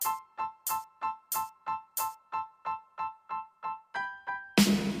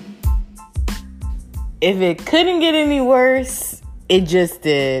If it couldn't get any worse, it just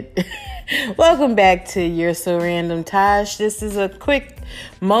did. Welcome back to You're So Random, Taj. This is a quick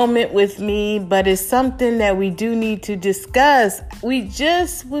moment with me, but it's something that we do need to discuss. We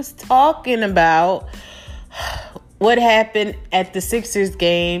just was talking about what happened at the Sixers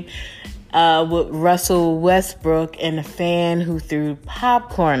game with Russell Westbrook and a fan who threw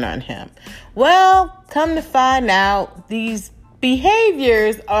popcorn on him. Well, come to find out, these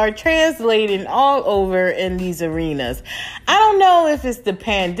behaviors are translating all over in these arenas. I don't know if it's the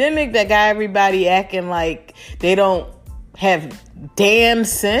pandemic that got everybody acting like they don't have damn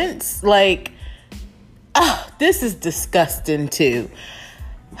sense. Like, this is disgusting too.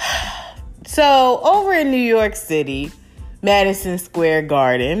 So, over in New York City, Madison Square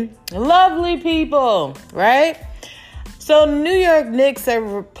Garden, lovely people, right? So, New York Knicks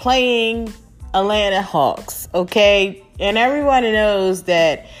are playing Atlanta Hawks, okay? And everyone knows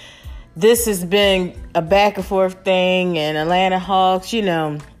that this has been a back and forth thing, and Atlanta Hawks,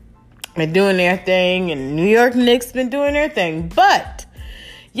 been doing their thing, and New York Knicks been doing their thing. But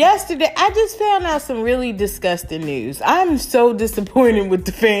yesterday, I just found out some really disgusting news. I'm so disappointed with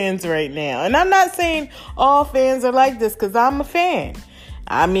the fans right now. And I'm not saying all fans are like this, because I'm a fan.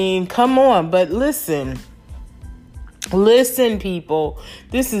 I mean, come on. But listen, people,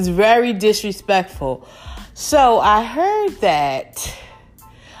 this is very disrespectful. So I heard that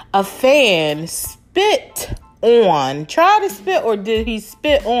a fan tried to spit, or did he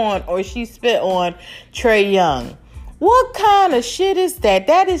spit on, or she spit on Trae Young. What kind of shit is that?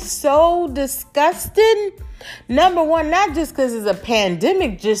 That is so disgusting. Number one, not just because it's a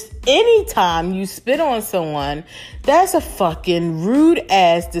pandemic, just anytime you spit on someone, that's a fucking rude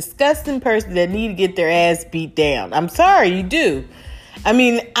ass, disgusting person that need to get their ass beat down. I'm sorry, you do. I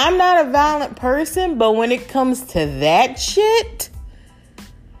mean, I'm not a violent person, but when it comes to that shit,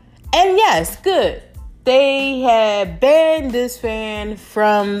 and yes, good. They had banned this fan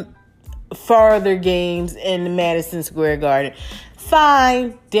from further games in the Madison Square Garden.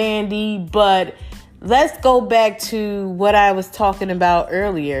 Fine, dandy, but let's go back to what I was talking about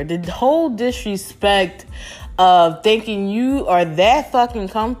earlier. The whole disrespect of thinking you are that fucking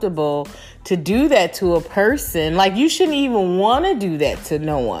comfortable to do that to a person. Like, you shouldn't even want to do that to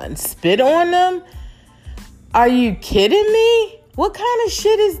no one. Spit on them? Are you kidding me? What kind of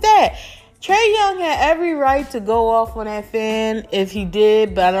shit is that? Trae Young had every right to go off on that fan if he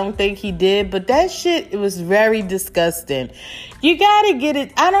did, but I don't think he did. But that shit, it was very disgusting. You gotta get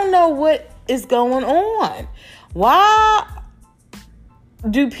it. I don't know what is going on. Why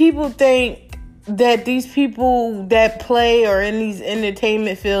do people think that these people that play or in these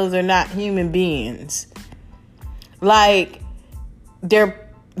entertainment fields are not human beings? Like, they're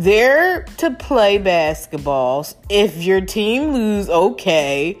there to play basketball. If your team lose,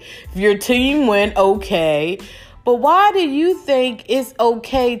 okay. If your team win, okay. But why do you think it's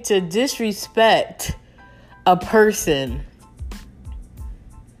okay to disrespect a person?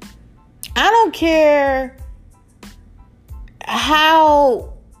 I don't care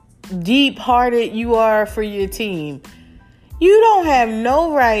how deep-hearted you are for your team. You don't have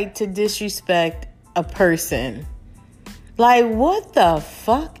no right to disrespect a person. Like, what the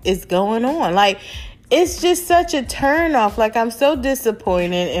fuck is going on? Like, it's just such a turnoff. Like, I'm so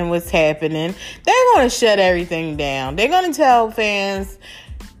disappointed in what's happening. They're going to shut everything down. They're going to tell fans,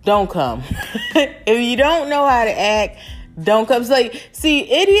 don't come. If you don't know how to act, don't come. It's like, see,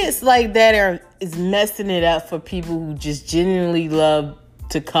 idiots like that is messing it up for people who just genuinely love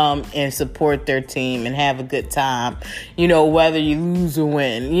to come and support their team and have a good time, whether you lose or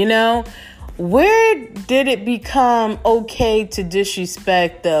win, Where did it become okay to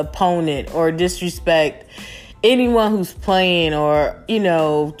disrespect the opponent or disrespect anyone who's playing or,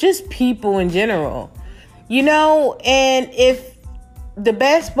 just people in general? And if the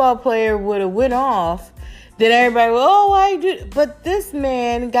basketball player would have went off, then everybody would, why do? But this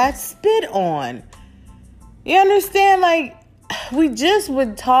man got spit on. You understand? Like, we just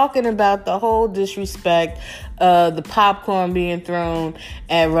were talking about the whole disrespect, the popcorn being thrown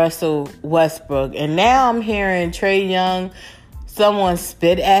at Russell Westbrook. And now I'm hearing Trae Young, someone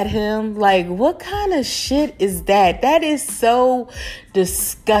spit at him. Like, what kind of shit is that? That is so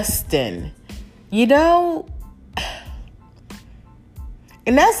disgusting. And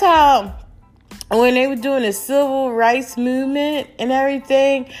that's how, when they were doing the civil rights movement and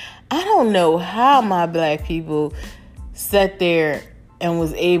everything, I don't know how my black people sat there and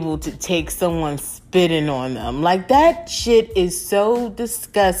was able to take someone spitting on them. Like, that shit is so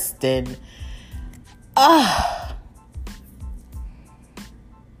disgusting. That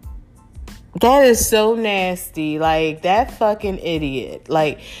is so nasty. Like, that fucking idiot.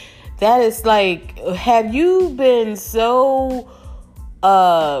 Like, That is like, have you been so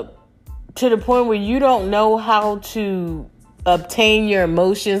to the point where you don't know how to obtain your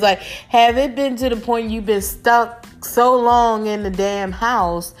emotions? Like, have it been to the point you've been stuck so long in the damn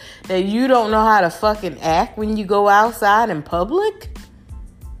house that you don't know how to fucking act when you go outside in public?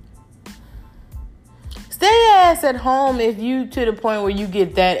 Stay your ass at home if you to the point where you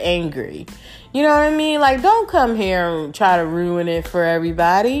get that angry. You know what I mean? Like, don't come here and try to ruin it for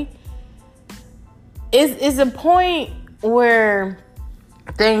everybody. It's a point where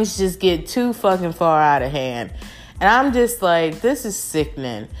things just get too fucking far out of hand. And I'm just like, this is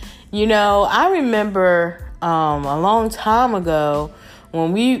sickening. You know, I remember a long time ago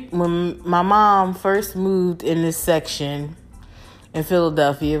when my mom first moved in this section in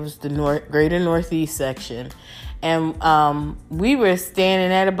Philadelphia. It was the Greater Northeast section. And we were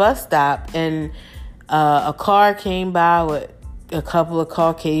standing at a bus stop, and a car came by with a couple of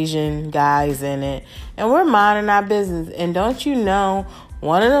Caucasian guys in it, and we're minding our business. And don't you know,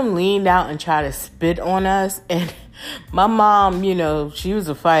 one of them leaned out and tried to spit on us. And my mom, you know, she was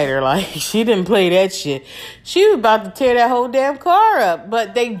a fighter. Like, she didn't play that shit. She was about to tear that whole damn car up.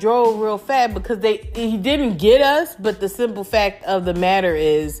 But they drove real fast because he didn't get us. But the simple fact of the matter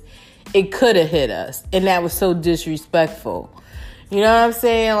is, it could have hit us. And that was so disrespectful. You know what I'm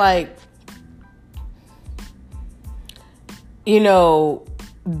saying? Like, you know,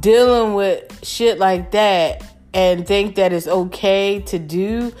 dealing with shit like that and think that it's okay to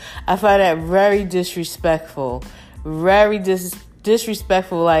do, I find that very disrespectful. Very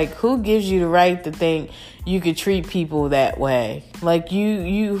disrespectful. Like, who gives you the right to think you could treat people that way? Like,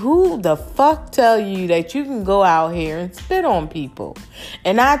 who the fuck tell you that you can go out here and spit on people?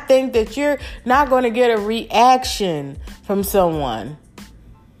 And I think that you're not going to get a reaction from someone.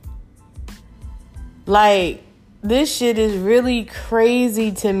 Like, this shit is really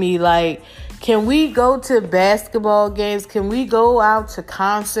crazy to me. Like, can we go to basketball games? Can we go out to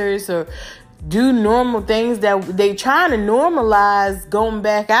concerts or do normal things that they trying to normalize going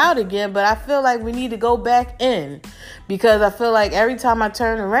back out again? But I feel like we need to go back in, because I feel like every time I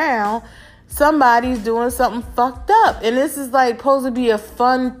turn around, somebody's doing something fucked up. And this is like supposed to be a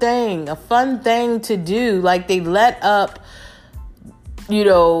fun thing to do. Like, they let up, you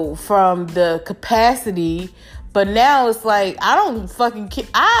know, from the capacity. But now it's like, I don't fucking care.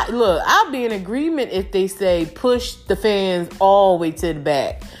 I'll be in agreement if they say push the fans all the way to the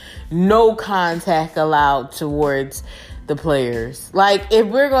back. No contact allowed towards the players. Like, if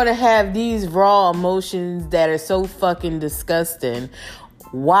we're going to have these raw emotions that are so fucking disgusting,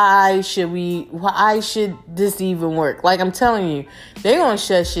 why should this even work? Like, I'm telling you, they're going to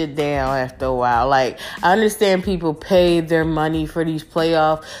shut shit down after a while. Like, I understand people pay their money for these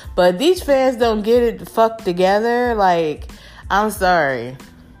playoffs, but these fans don't get it fucked together. Like, I'm sorry.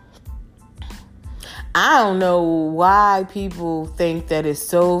 I don't know why people think that it's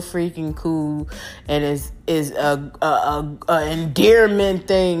so freaking cool and is a endearment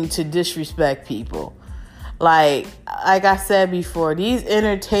thing to disrespect people. Like I said before, these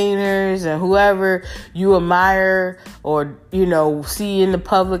entertainers and whoever you admire or, you know, see in the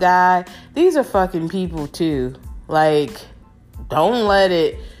public eye, these are fucking people too. Like, don't let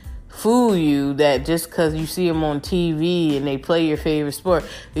it fool you that just because you see them on TV and they play your favorite sport,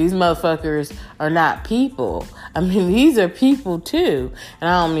 these motherfuckers are not people. I mean, these are people too. And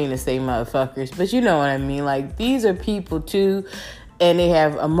I don't mean to say motherfuckers, but you know what I mean. Like, these are people too. And they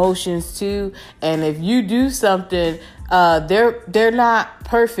have emotions too. And if you do something, they're not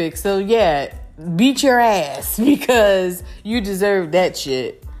perfect. So yeah, beat your ass because you deserve that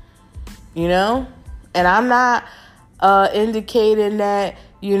shit. You know? And I'm not indicating that,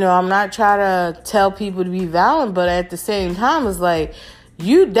 you know, I'm not trying to tell people to be violent, but at the same time, it's like,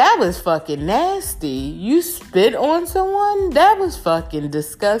 that was fucking nasty. You spit on someone? That was fucking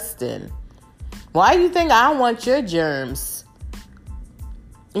disgusting. Why do you think I want your germs?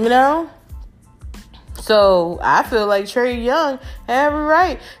 You know? So I feel like Trae Young had a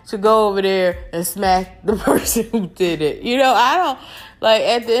right to go over there and smack the person who did it. You know, I don't, like,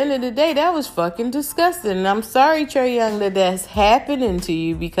 at the end of the day, that was fucking disgusting. And I'm sorry, Trae Young, that that's happening to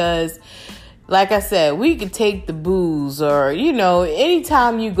you, because, like I said, we could take the boos, or, you know,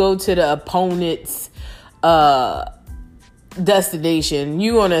 anytime you go to the opponent's destination,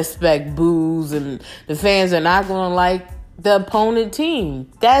 you're going to expect boos, and the fans are not going to like the opponent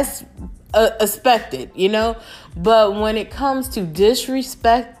team. That's expected, you know? But when it comes to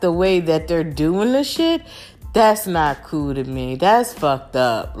disrespect, the way that they're doing the shit, that's not cool to me. That's fucked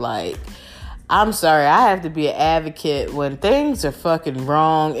up. Like, I'm sorry, I have to be an advocate when things are fucking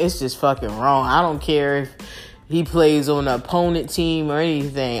wrong. It's just fucking wrong. I don't care if he plays on an opponent team or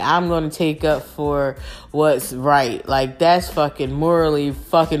anything. I'm going to take up for what's right. Like, that's fucking morally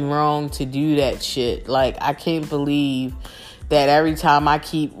fucking wrong to do that shit. Like, I can't believe that every time I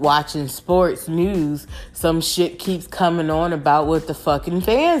keep watching sports news, some shit keeps coming on about what the fucking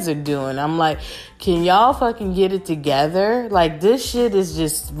fans are doing. I'm like, can y'all fucking get it together? Like, this shit is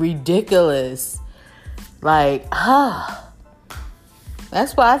just ridiculous. Like,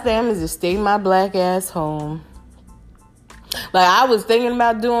 that's why I think I'm gonna just stay my black ass home. Like, I was thinking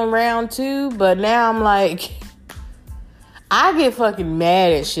about doing round 2, but now I'm like, I get fucking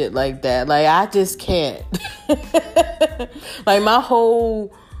mad at shit like that. Like, I just can't. Like, my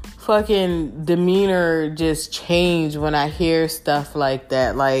whole fucking demeanor just changed when I hear stuff like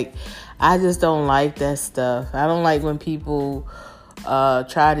that. Like, I just don't like that stuff. I don't like when people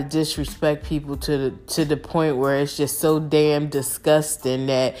try to disrespect people to the point where it's just so damn disgusting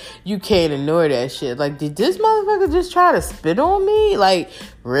that you can't ignore that shit. Like, did this motherfucker just try to spit on me? Like,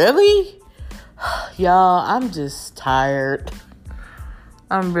 really? Y'all, I'm just tired.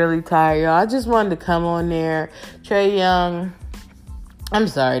 I'm really tired, y'all. I just wanted to come on there. Trae Young, I'm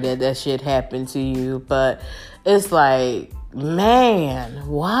sorry that shit happened to you, but it's like, man,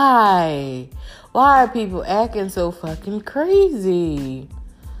 why? Why are people acting so fucking crazy?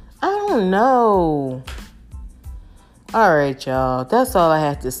 I don't know. All right, y'all. That's all I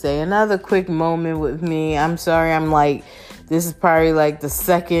have to say. Another quick moment with me. I'm sorry. This is probably like the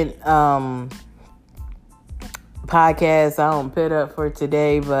second podcast I don't put up for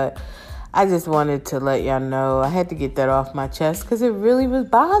today, but I just wanted to let y'all know I had to get that off my chest because it really was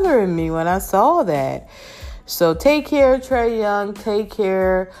bothering me when I saw that. So take care, Trae Young. Take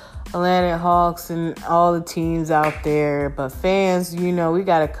care, Atlanta Hawks and all the teams out there. But fans, we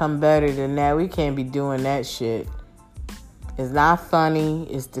got to come better than that. We can't be doing that shit. It's not funny.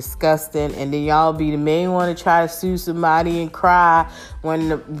 It's disgusting. And then y'all be the main one to try to sue somebody and cry when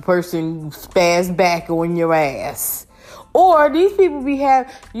the person spaz back on your ass. Or these people be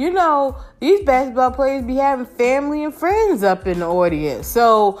having, these basketball players be having family and friends up in the audience.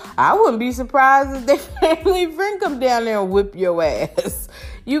 So I wouldn't be surprised if their family and friend come down there and whip your ass.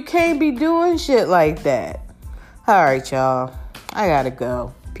 You can't be doing shit like that. All right, y'all. I gotta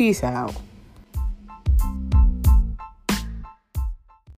go. Peace out.